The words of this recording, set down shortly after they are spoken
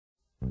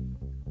Hi,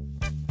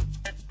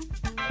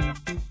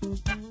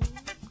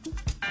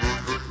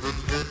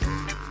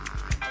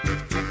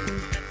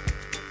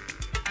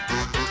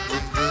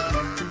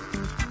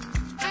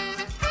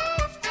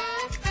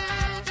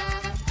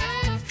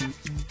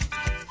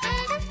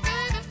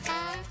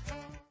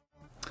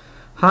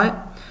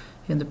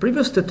 in the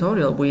previous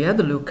tutorial we had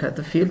a look at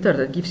the filter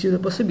that gives you the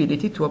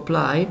possibility to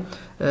apply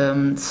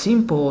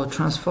simple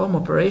transform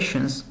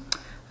operations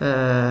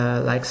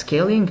like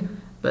scaling,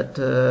 but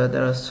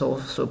there is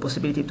also a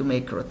possibility to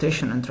make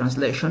rotation and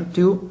translation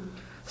to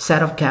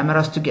set of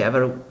cameras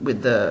together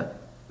with the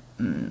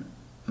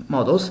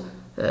models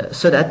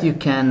so that you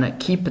can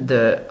keep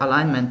the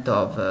alignment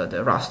of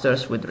the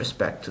rasters with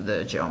respect to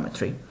the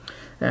geometry.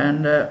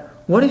 And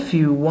what if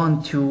you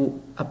want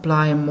to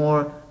apply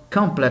more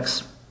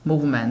complex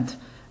movement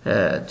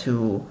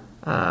to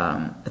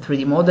a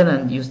 3D model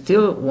and you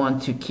still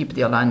want to keep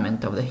the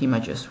alignment of the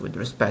images with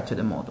respect to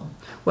the model?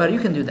 Well, you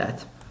can do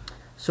that.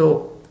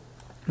 So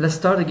let's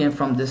start again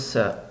from this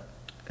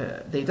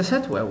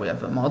dataset where we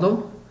have a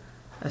model,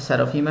 a set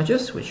of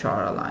images which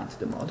are aligned to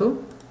the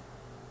model,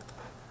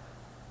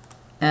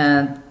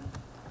 and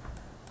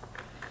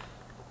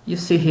you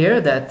see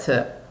here that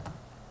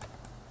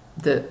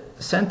the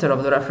center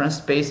of the reference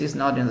space is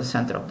not in the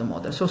center of the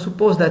model. So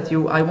suppose that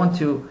I want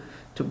to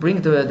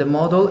bring the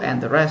model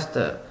and the rest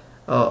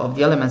of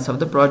the elements of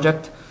the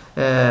project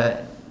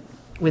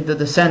with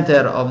the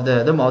center of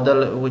the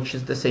model, which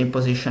is the same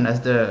position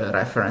as the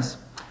reference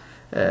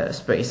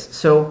space.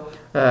 So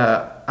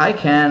I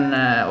can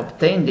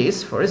obtain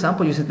this, for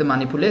example, using the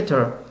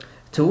manipulator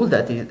tool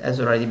that has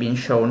already been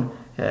shown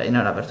in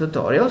another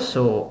tutorial.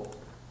 So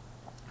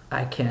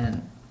I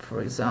can,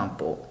 for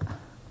example,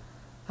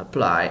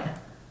 apply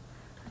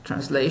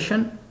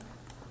translation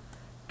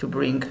to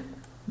bring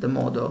the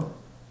model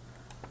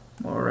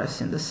more or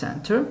less in the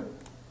center,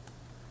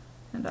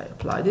 and I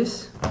apply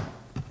this.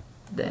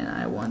 Then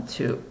I want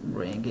to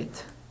bring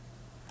it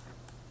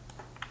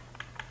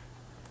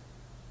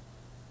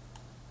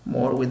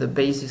more with the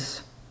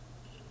basis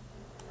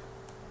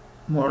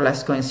more or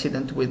less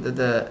coincident with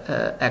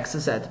the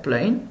XZ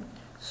plane,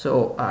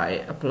 so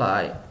I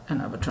apply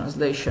another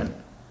translation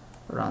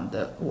around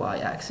the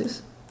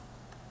y-axis.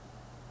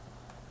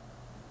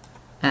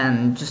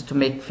 And just to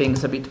make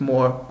things a bit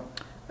more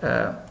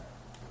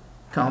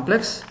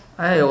complex,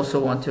 I also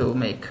want to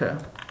make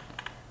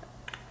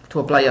to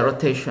apply a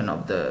rotation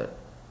of the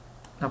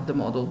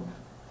model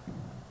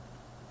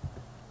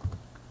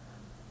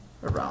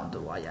around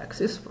the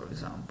y-axis, for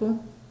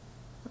example.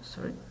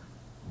 Sorry.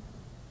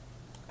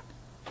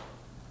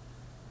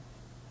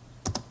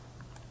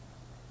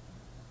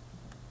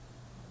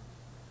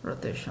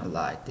 Rotation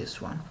like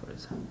this one, for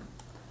example.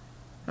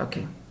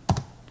 Okay.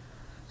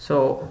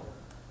 So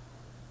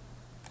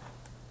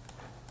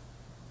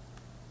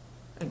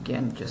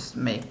again, just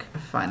make a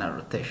final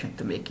rotation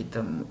to make it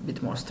a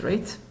bit more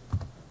straight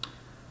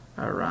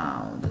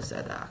around the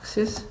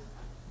z-axis,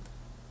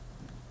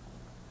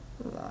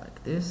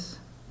 like this.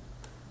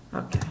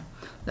 Okay,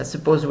 let's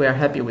suppose we are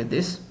happy with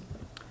this.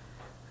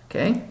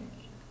 Okay,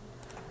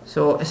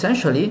 so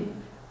essentially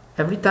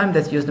every time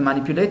that you use the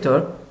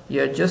manipulator,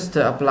 you're just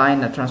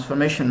applying a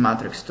transformation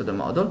matrix to the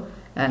model,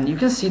 and you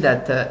can see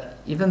that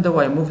even though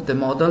I moved the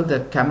model,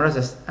 the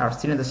cameras are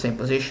still in the same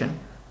position,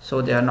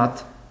 so they are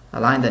not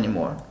aligned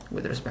anymore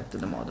with respect to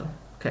the model.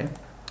 Okay,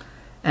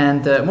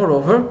 and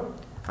moreover,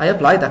 I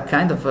applied a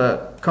kind of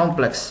a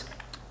complex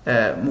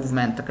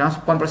movement, a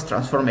complex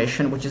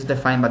transformation, which is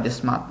defined by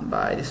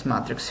this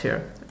matrix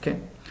here. Okay,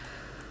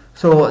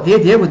 so the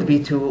idea would be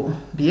to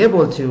be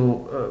able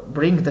to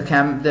bring the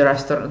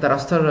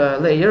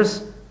raster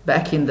layers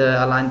back in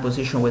the aligned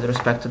position with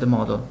respect to the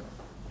model,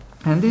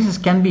 and this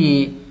can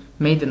be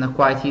made in a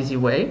quite easy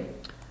way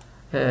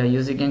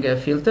using a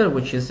filter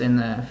which is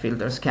in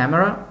filters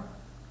camera.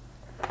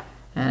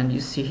 And you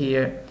see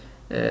here,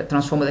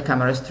 transform the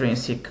camera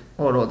extrinsic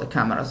or all the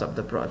cameras of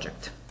the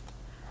project.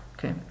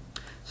 Okay,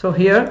 so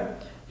here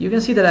you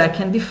can see that I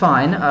can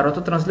define a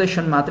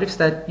roto-translation matrix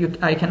that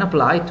I can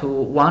apply to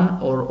one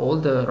or all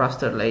the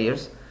raster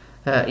layers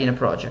in a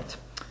project.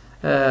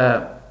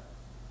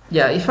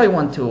 Yeah, if I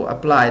want to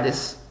apply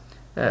this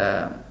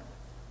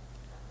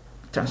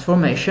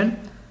transformation,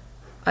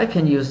 I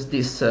can use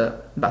this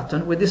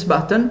button. With this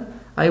button,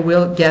 I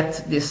will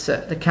get this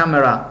the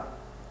camera,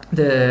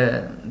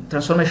 the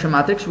transformation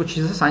matrix, which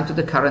is assigned to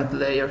the current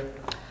layer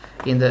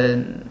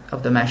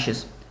of the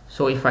meshes.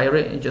 So if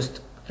I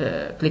just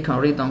click on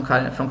read on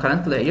from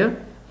current layer,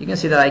 you can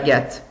see that I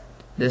get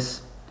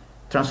this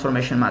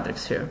transformation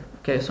matrix here.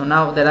 Okay, so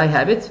now that I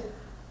have it,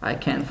 I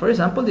can, for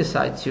example,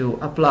 decide to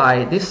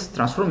apply this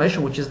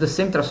transformation, which is the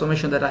same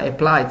transformation that I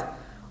applied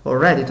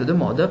already to the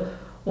model,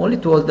 only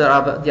to all the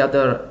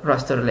other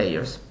raster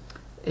layers.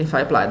 If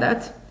I apply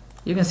that,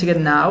 you can see that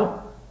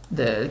now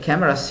the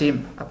cameras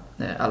seem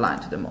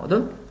aligned to the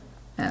model,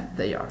 and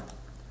they are.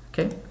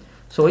 Okay,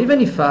 so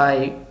even if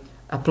I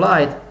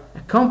applied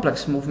a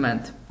complex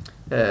movement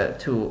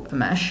to a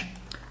mesh,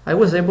 I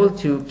was able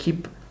to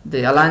keep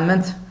the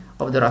alignment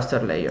of the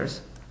raster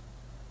layers.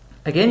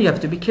 Again, you have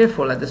to be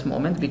careful at this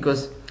moment,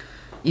 because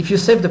if you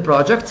save the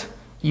project,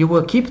 you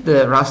will keep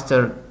the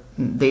raster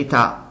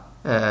data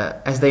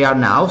as they are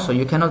now, so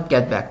you cannot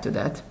get back to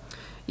that.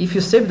 If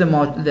you save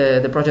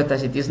the project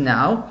as it is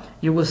now,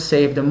 you will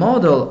save the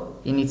model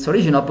in its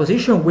original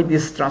position with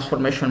this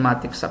transformation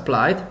matrix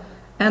applied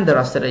and the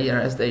raster layer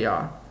as they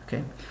are.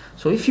 Okay.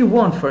 So if you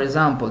want, for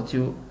example,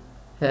 to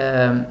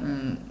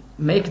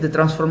make the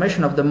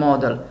transformation of the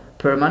model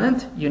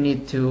permanent, you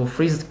need to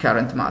freeze the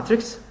current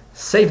matrix,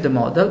 save the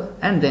model,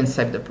 and then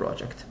save the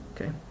project.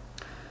 Okay.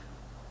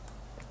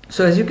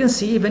 So as you can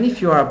see, even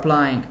if you are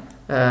applying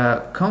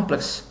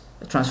complex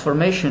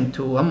transformation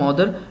to a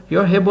model, you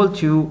are able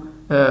to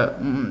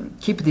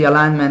keep the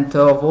alignment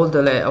of all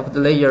the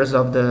layers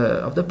of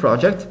the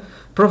project,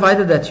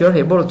 provided that you're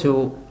able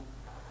to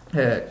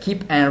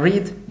keep and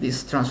read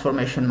this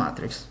transformation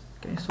matrix.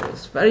 Okay, so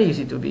it's very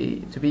easy to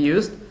be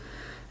used,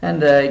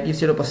 and it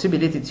gives you the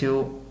possibility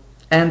to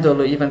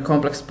handle even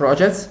complex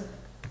projects.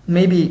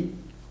 Maybe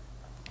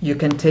you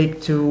can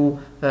take two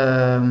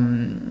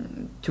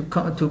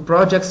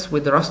projects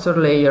with raster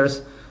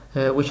layers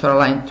which are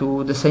aligned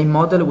to the same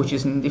model, which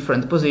is in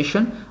different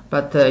position,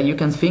 but you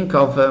can think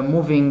of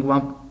moving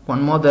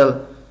one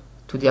model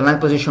to the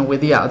aligned position with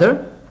the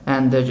other,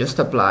 and just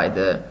apply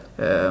the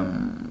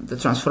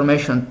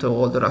transformation to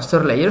all the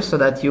raster layers, so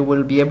that you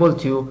will be able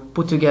to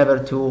put together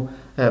two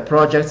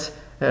projects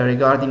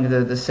regarding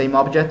the same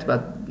object,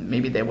 but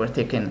maybe they were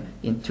taken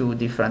in two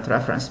different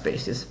reference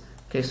spaces.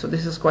 Okay, so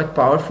this is quite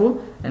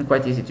powerful and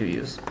quite easy to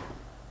use.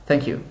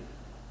 Thank you.